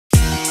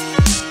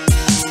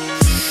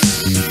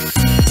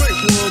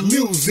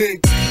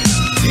music. Yeah.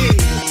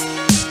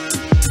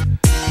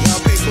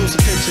 Y'all pay close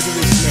attention to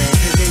this, man.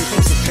 Pay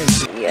close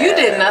attention. Yeah. You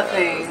did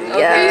nothing. Okay.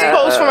 Yeah. Please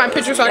pose for my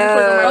picture so I can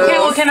put on my Okay,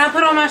 well, can I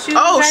put on my shoes?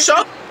 Oh,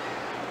 sure.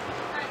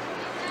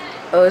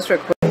 Oh, it's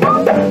recording.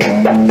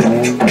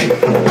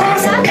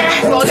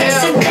 Slow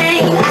down.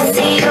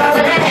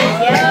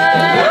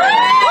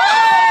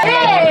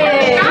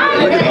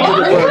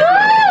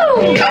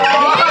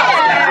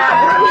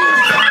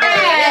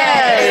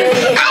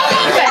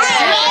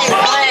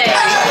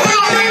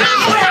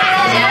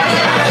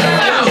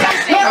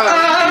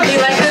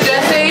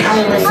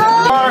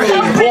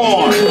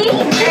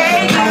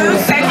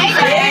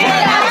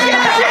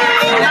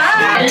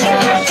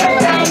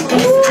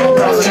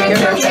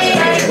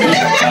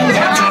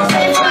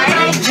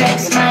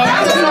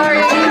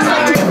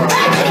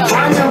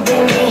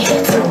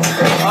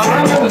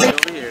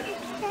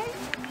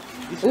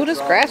 Ooh, this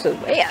grass is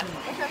bad.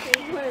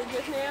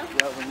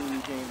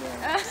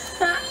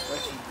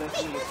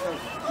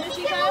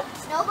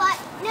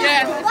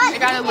 Yeah, it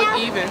gotta look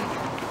even,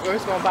 or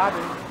it's gonna bother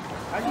you.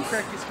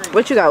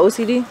 What you got,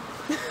 OCD? It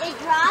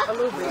dropped. A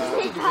little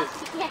bit. It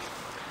dropped. Yeah.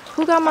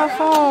 Who got my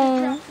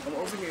phone?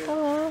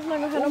 Oh, I'm not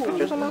gonna have no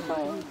pictures on my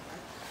phone.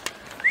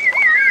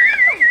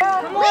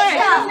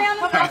 Alicia!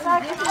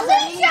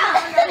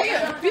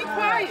 Be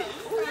quiet.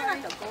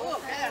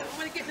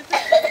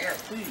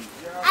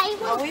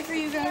 I'll wait for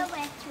you guys.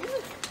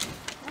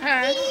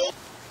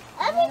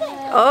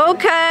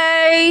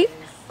 Okay.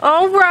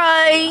 All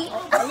right.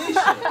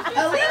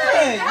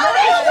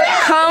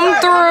 Come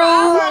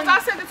through.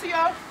 I'll send it to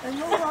y'all. I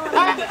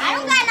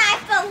don't got an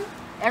iPhone.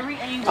 Every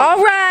angel.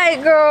 All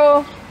right,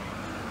 girl.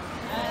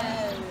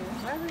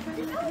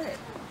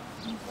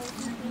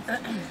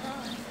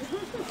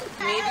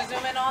 Need to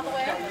zoom in all the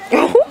way.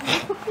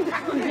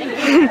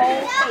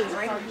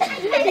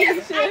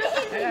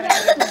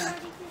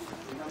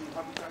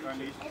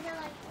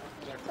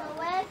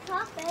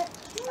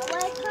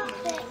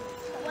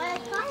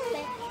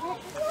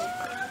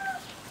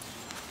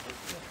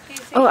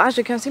 Oh,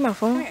 Ashley, can I see my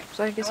phone?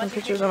 So I can get some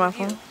pictures on my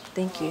phone?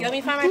 Thank you. Let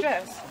me find my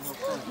dress.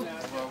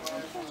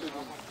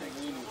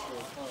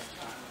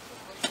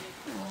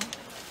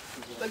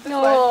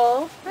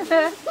 No.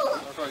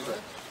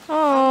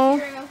 Oh.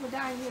 You're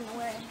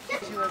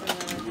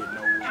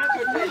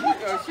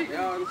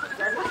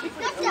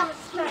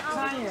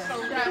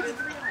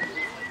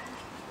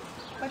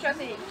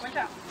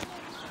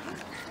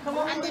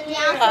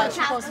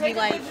supposed to be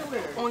like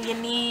on your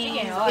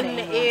knees, in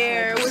the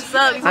air. What's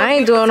up? I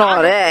ain't doing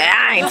all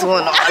that. I ain't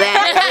doing all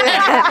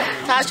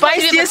that.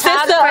 Spice your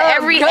sister for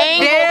every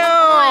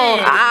angle.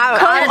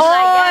 Come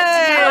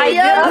on.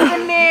 Get up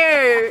in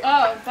there.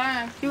 Oh,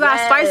 fine. You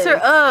gotta spice her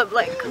up.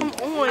 Like, come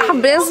on.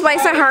 I've been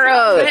spicing her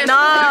up.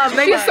 Nah,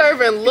 baby. She's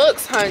serving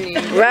looks, honey.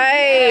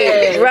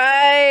 Right,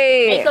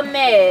 right. Make them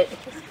mad.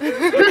 She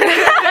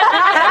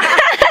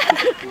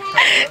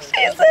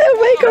said,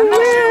 make a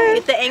mad.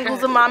 Get the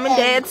angles of mom and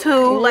dad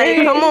too.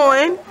 Like, come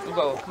on.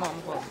 Go. Come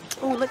on, go.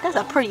 Oh, look, that's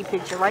a pretty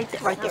picture right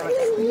there, right there, right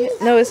there.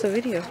 No, it's a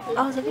video.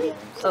 Oh, it's a video.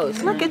 Oh,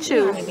 look at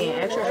you.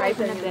 Extra hype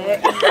in the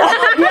back.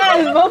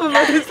 Yes, both of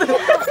us.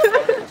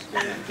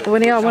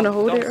 When y'all want to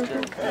hold it?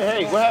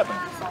 Hey, what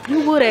happened?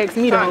 You would ask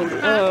me to hold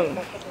it. Oh,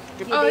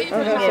 you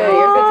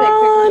can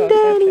Oh,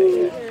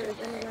 daddy.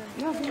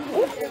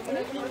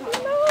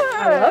 I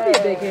love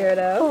your big hair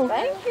though.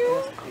 Thank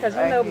you. Because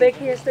you know big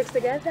hair sticks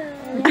together.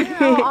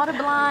 All the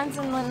blinds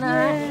and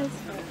whatnot.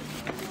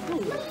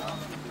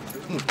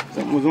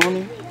 Something was on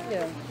me?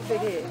 Yeah, big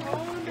head.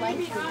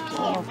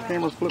 Oh,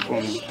 cameras flip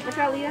on me. What's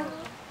up, Leah?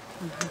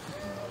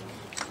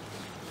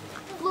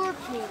 Floor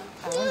plan.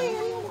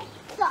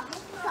 Stop.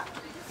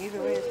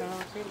 Either way, it's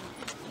all pretty.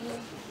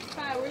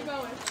 Hi, where you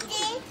going?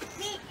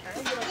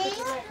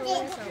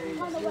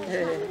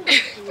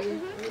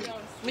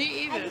 Me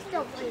either.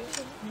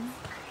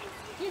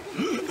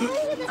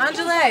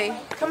 Angela,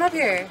 come up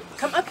here.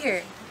 Come up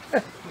here.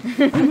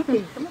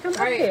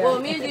 Alright, Well,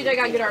 me and DJ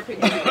gotta get our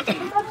picture.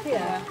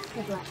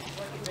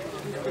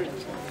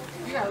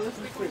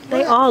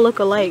 They all look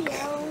alike.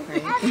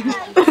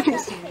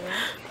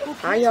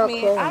 How y'all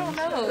close? I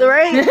don't know.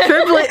 Right?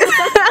 Triplets. I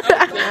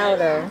don't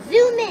know.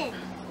 Zoom in.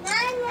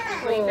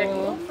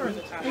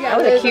 That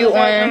was a cute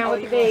one.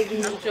 With the baby.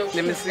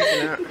 Let me see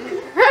that.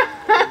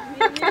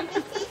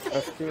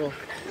 That's cool.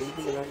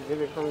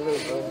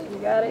 You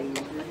got it?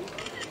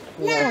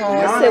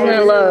 Oh,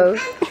 sibling love.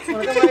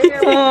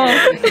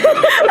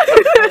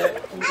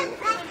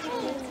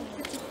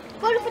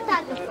 Go to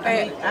photography.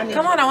 Hey,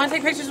 come on, I want to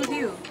take pictures with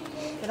you.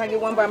 Can I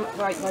get one by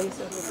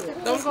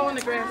yourself? Don't go in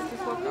the grass.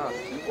 Just walk out.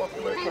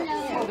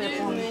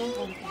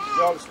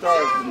 Y'all the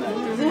stars tonight.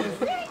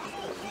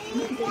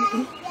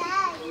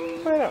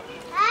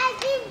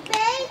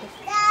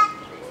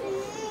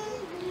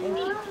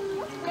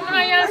 Come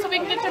on, y'all, so we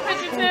can get your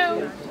picture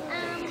too.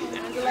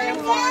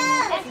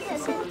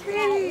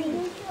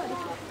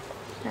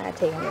 I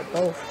take them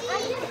both.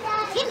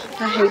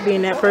 I hate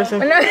being that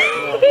person. Here,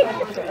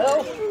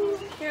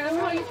 let me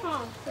hold your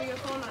phone. So your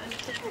phone on.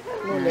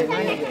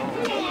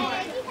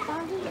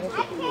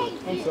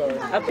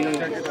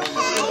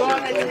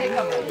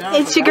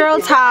 It's your girl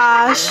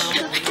Tosh.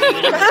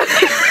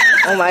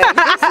 Oh my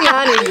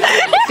God,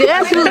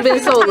 Dance has been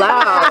so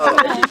loud.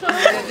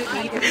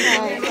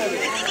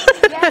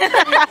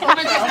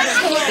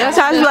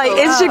 Tosh like,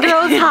 it's your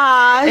girl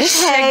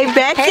Tosh. Hey,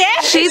 back at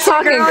it. She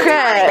talking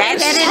crap.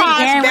 Back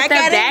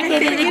at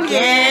it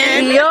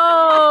again.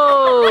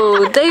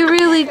 Yo, they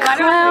really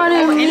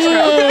clowning me.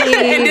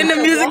 And then the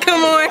music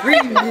come on.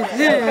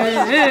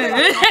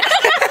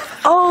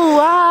 Oh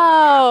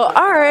wow!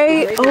 All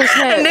right.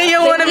 Okay. And then you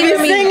want to be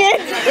singing.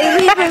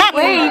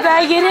 Wait, you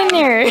gotta get in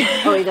there.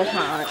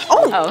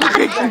 Oh,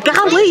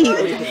 golly.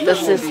 The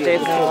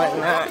sisters and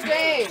whatnot.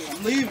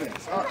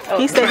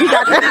 He said he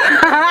got the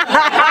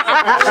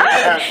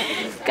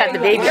Got the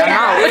baby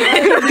out.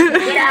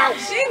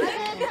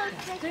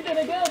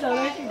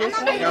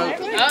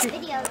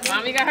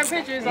 Mommy got her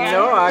pictures on.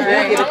 No, I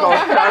didn't get a call.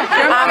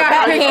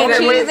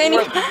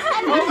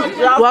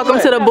 Welcome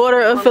to the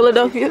border of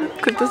Philadelphia,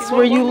 because this is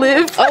where you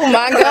live. Oh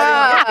my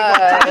God.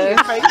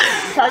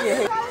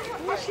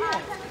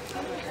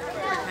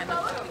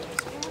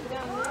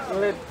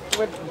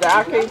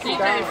 I can't see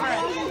Don.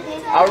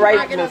 All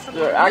right,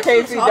 mister. I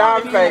can't see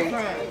Don's face.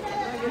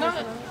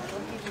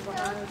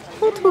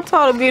 Who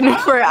taught to be in the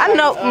front? I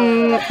know.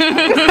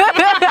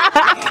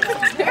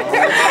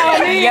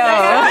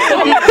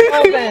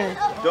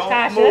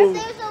 Don't move.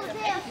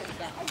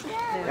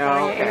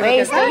 Okay.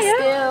 Wait, stay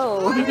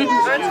still.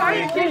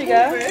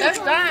 That's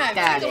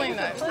fine. Doing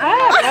that.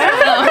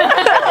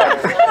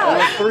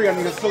 On 3, I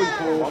need a silly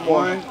pool.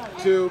 1,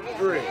 2,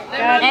 3.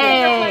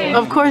 Hey.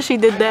 Of course she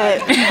did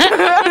that.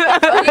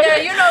 Yeah,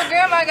 you know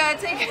Grandma gotta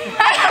take it.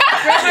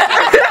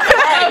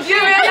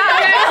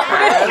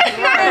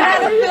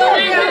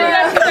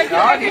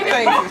 All these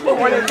things is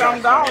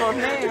 $20-something now.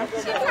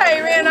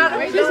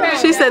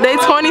 She said they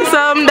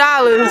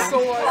 $20-something.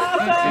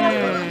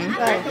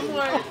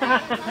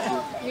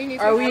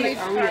 Are we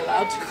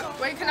allowed to go?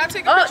 Wait, can I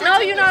take a picture? No,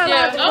 you're not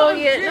allowed to go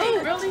yet. No.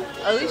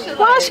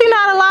 Why is she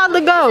not allowed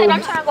to go?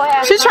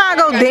 She's trying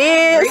to go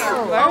dance,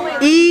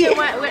 eat.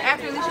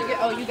 After Alicia get,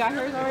 oh, you got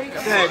hers already?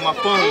 Dang, my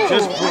phone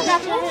just broke.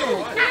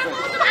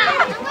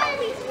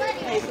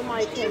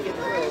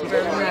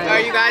 Oh,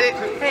 you got it?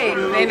 Hey,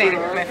 they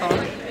my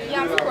phone.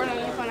 Yeah, I'm recording on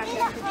your phone. I take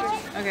a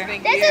picture. Okay.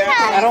 Thank This you. is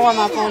how I don't want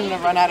my phone to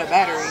run out of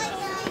battery.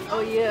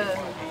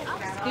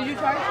 Did you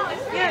charge it?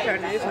 Yeah, I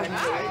charged it. It's fine.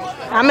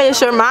 I made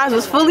sure mine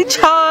was fully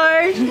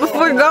charged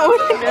before going.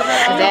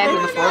 Exactly,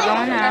 before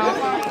going out.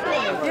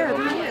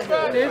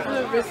 There's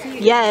the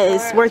receipt.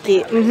 Yes, work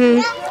it.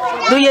 Do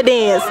your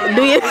dance.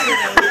 Do your.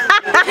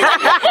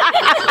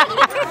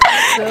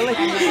 I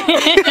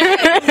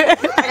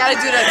gotta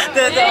do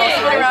the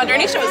around her.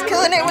 She was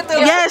killing it with the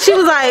Yeah, she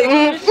was like,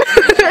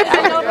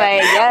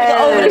 like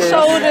over the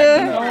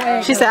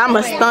shoulder. She said, I'm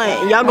a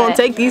stunt. Y'all gonna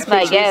take these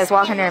pictures. Like yes,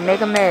 walk in there, make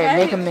them mad,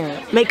 make them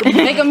mad. Make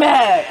them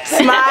mad.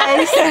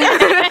 Smiles.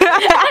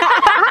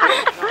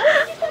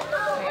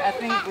 I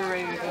think we're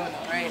ready to go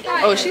now, right?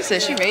 Oh, she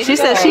said she ready. She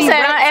said she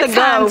ready it's to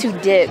time go. to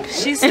dip.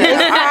 She said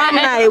It's prom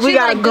night. We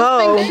gotta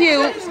go.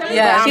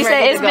 yeah. She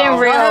said it's been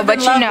real,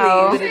 but you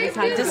know,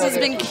 This has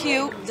been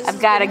cute. I've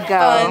gotta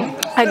go.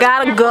 I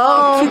gotta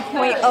go.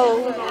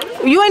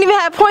 2.0. You ain't even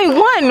had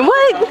 .1.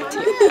 What?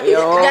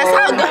 That's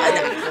how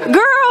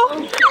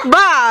Girl,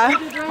 bye.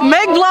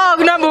 Make vlog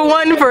number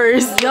 1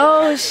 first.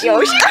 Yo, she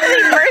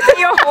really bursting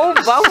your whole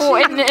bubble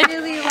in it. I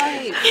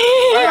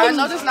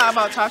know this is not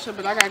about Tasha,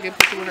 but I gotta get a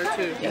picture with her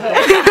too. You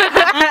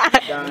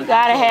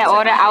gotta have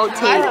all the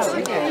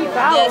outtakes,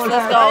 Yes,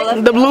 let's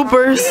go. The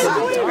bloopers.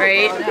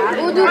 right?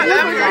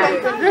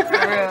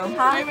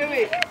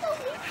 Wait.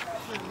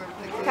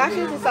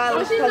 Tasha's a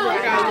silent I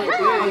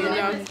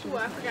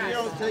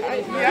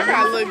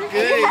gotta look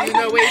good, you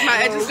know. Wait, my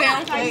edges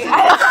down. Alright.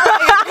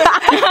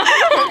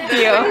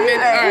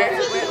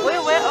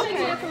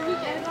 Okay.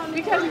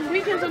 Because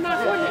weekends are not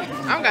for me.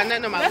 I don't got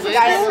nothing on my list. I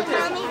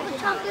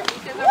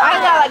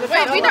got like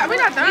Wait, we're not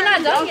done. We're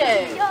not done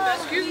yet.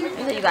 Excuse me.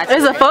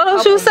 It's a photo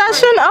shoot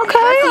session?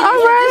 Okay,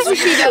 alright.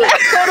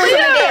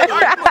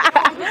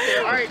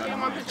 Alright, give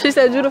my picture. She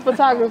said, you the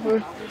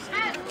photographer.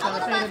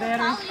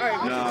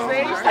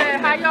 Alright, say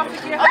how y'all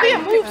forget.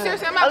 Aaliyah, move,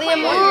 seriously. I'm not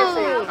playing.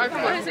 Alright,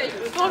 come on.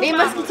 The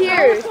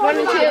Musketeers, 1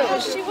 and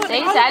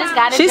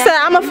 2. She said,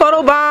 I'm a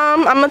photo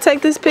bomb. I'm gonna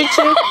take this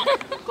picture.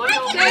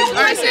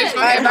 Alright, sis.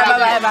 Okay,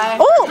 bye.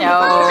 Oh!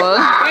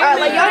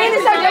 Like, y'all need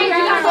to start doing you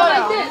gotta go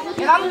like this.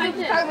 If I'm like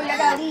this, y'all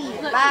gotta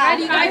leave. Bye.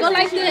 You gotta go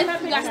like this.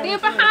 You gotta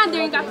stand behind her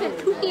and you gotta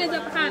put 2 hands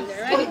up behind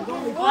her, right?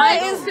 What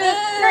is this?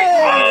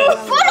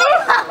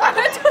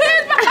 Put 2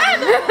 hands behind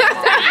her.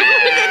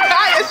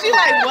 Kaya, she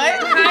like, what?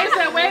 I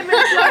said, wait a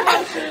minute, slow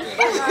motion.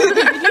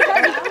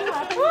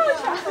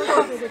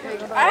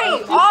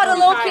 Alright, all the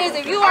little kids,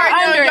 if you are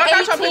under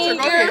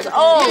 18 years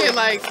old, Yeah,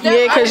 like,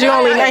 Yeah, because you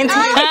only 19.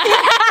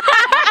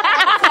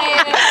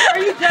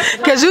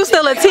 Because you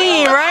still a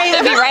teen,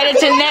 right? Be right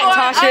at your neck,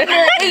 Tasha.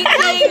 under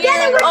 18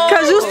 years old.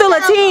 Because you still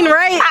a teen,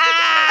 right?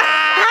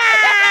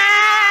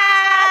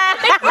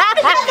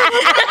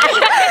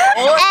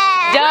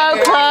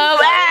 Dub club.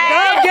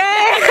 Dub gang.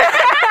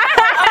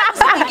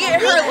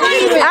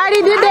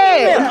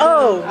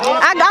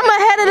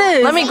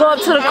 this. Let me go up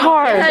to the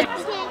car.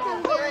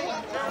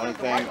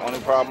 Only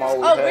problem I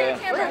always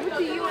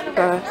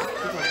had.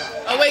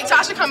 Oh wait,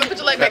 Tasha, come and put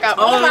your leg back out.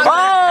 Oh,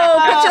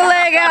 put your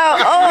leg out.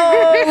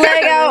 Oh,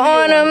 leg out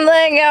on him,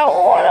 leg out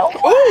on him.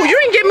 Ooh, you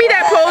didn't give me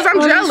that pose.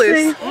 I'm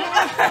jealous.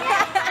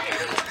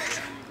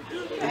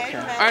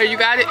 All right, you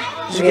got it?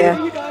 Yeah.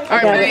 All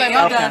right, put your leg back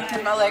out.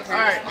 All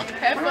right,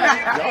 have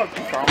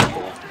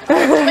fun.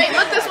 Wait,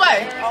 look this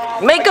way.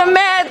 Make him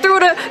mad through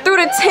the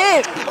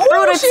tent.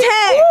 Through the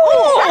tent.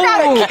 I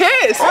got a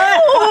kiss.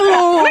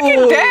 Look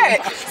at that.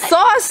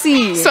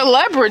 Saucy.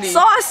 Celebrity.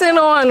 Saucing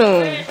on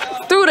him.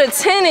 Through the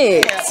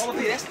tennis.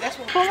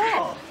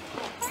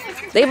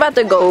 They about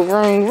to go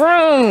vroom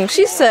vroom.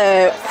 She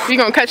said, you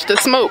gonna catch the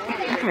smoke.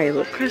 I probably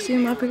look pressy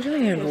in my picture.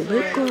 They ain't no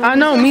lip gloss. I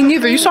know, me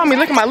neither. You saw me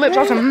licking my lips.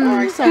 I was like,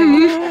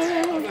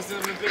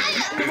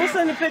 What's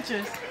in the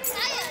pictures?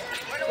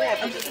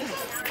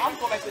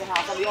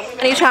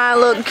 And he trying to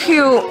look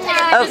cute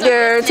up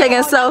there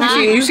taking selfies.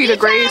 You see the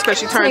grades because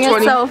she turned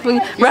 20.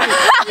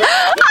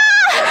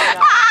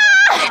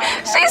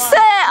 She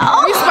said,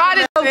 "Oh, we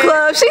spotted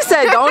club." She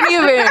said, "Don't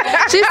even."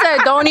 She said,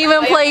 "Don't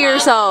even play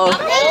yourself."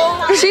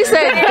 She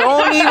said,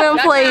 "Don't even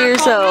play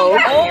yourself."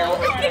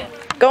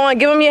 Go on,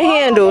 give him your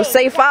handle.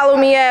 Say, follow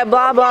me at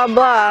blah blah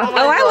blah.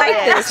 Oh, I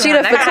like this. She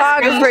the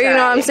photographer, you know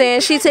what I'm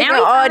saying? She taking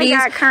all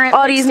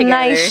these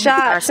nice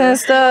shots and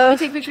stuff.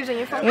 Take pictures on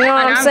your phone. You know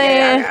what I'm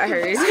saying?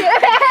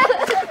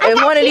 If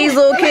one of these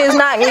little kids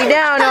knock me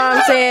down, you know what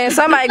I'm saying?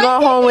 Somebody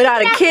going home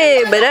without a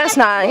kid, but that's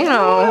not, you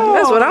know,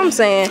 that's what I'm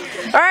saying.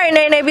 All right,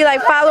 they be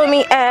like, follow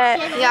me at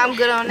I'm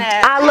good on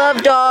that. I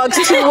love dogs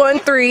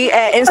 213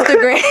 at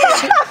Instagram.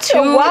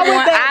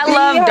 I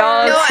love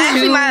dogs. No,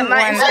 actually, my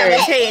Instagram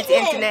page is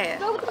internet.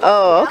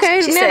 Oh,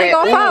 okay. Then they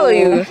gonna follow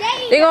you.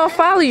 They gonna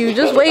follow you.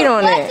 Just wait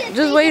on it.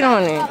 Just wait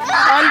on it.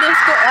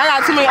 Underscore. I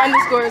got too many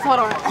underscores. Hold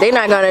on. They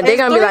gonna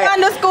be like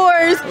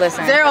underscores.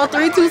 Listen.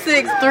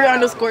 0326 3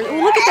 underscores.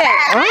 Ooh, look at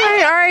that. All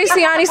right.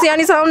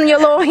 Siani, tell them your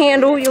little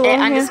handle. Your little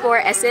handle.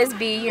 Underscore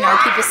SSB. You know,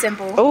 keep it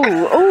simple. Oh,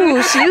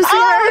 you see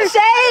her?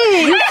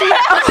 Shade. You see?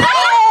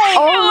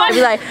 Oh, I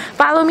be like,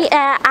 follow me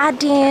at I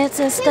dance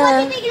and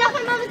stuff.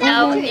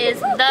 No, Is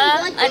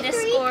the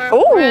underscore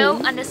Ooh.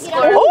 real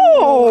underscore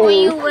Oh.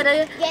 queen with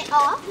a Get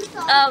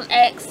off.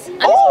 X.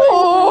 Oh.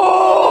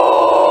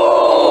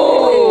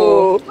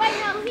 Right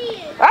now,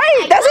 here.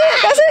 Alright, that's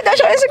it. That's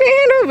your Instagram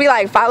handle. Be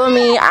like, follow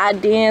me. I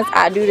dance.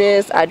 I do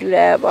this. I do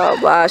that. Blah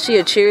blah. She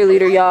a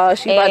cheerleader, y'all.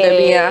 She about to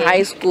be in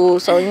high school,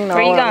 so you know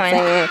what I'm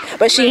saying.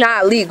 But she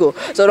not legal,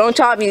 so don't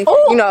try me.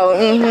 You know.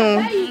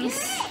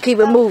 Keep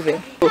it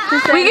moving.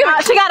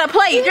 She got a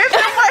plate. Give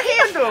them her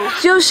handle.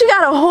 Yo, she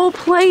got a whole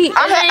plate.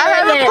 I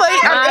have a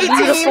plate. I'm 18.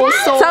 Beautiful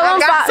soul. Tell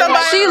them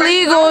she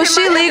legal,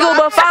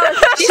 but follow.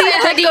 She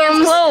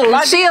thickums.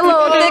 She a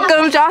little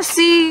thickums. Y'all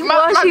see?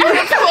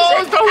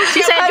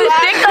 She said do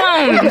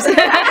thickums.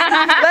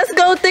 Let's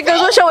go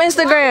thickums. What's your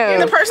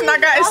Instagram? The person I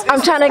got is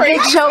I'm trying to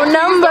get your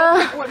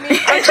number.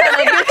 I'm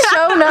trying to get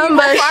your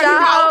number,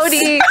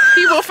 shawty.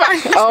 He will find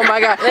you. Oh my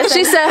God.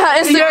 She said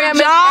her Instagram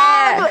is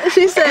at.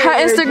 She said her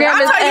Instagram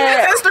is at.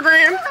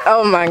 Instagram.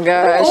 Oh my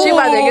God. She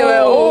about to give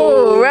it.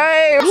 Oh,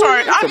 right. I'm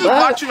sorry. I just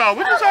blocked you out.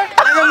 What you say?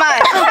 Never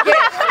mind.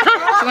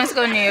 She wants to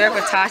go to New York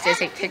with Tasha to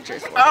take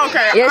pictures. Oh,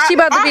 okay. Yeah, she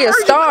about to be a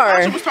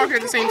star. She was talking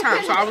at the same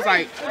time, so I was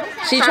like,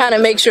 she trying to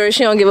make sure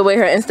she don't give away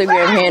her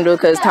Instagram handle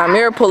because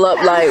Tamir pull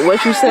up like,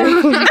 what you say?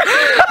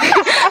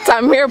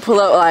 Tamir pull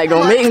up like,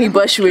 don't make me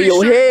bust you in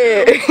your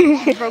head.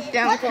 Broke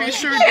down. he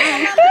sure do.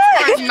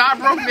 It's not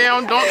broke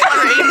down. Don't try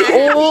to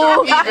aim it.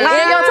 Oh, and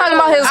y'all talking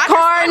about his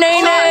car,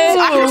 Nene.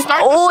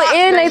 Oh,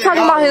 and they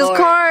talking about his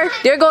car.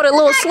 There go the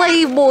little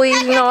slave boys,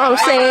 you know what I'm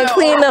saying?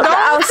 Cleaning up the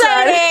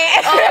outside.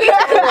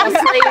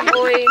 Slave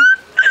boy.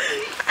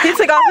 He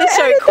took off his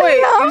shirt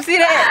quick. You see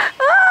that?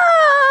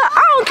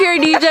 I don't care,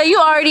 DJ. You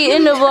already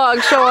in the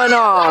vlog showing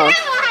off.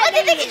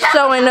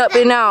 Showing up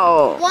and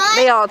out.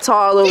 They all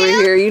tall over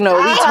here. You know,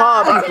 we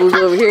tall peoples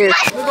over here.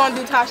 We're going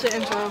to do Tasha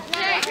intro.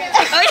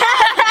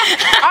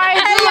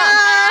 Alright,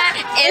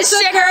 it's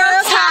your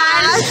girl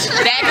Tosh.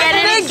 Back at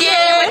it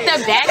again with the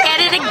back at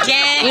it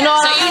again. You know,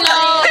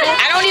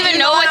 I don't even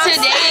know what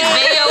today's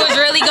video is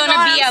really gonna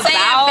be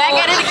about.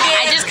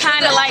 I just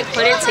kind of like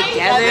put it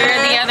together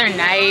the other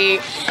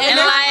night, and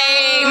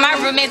like my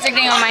roommates are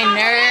getting on my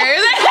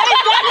nerves.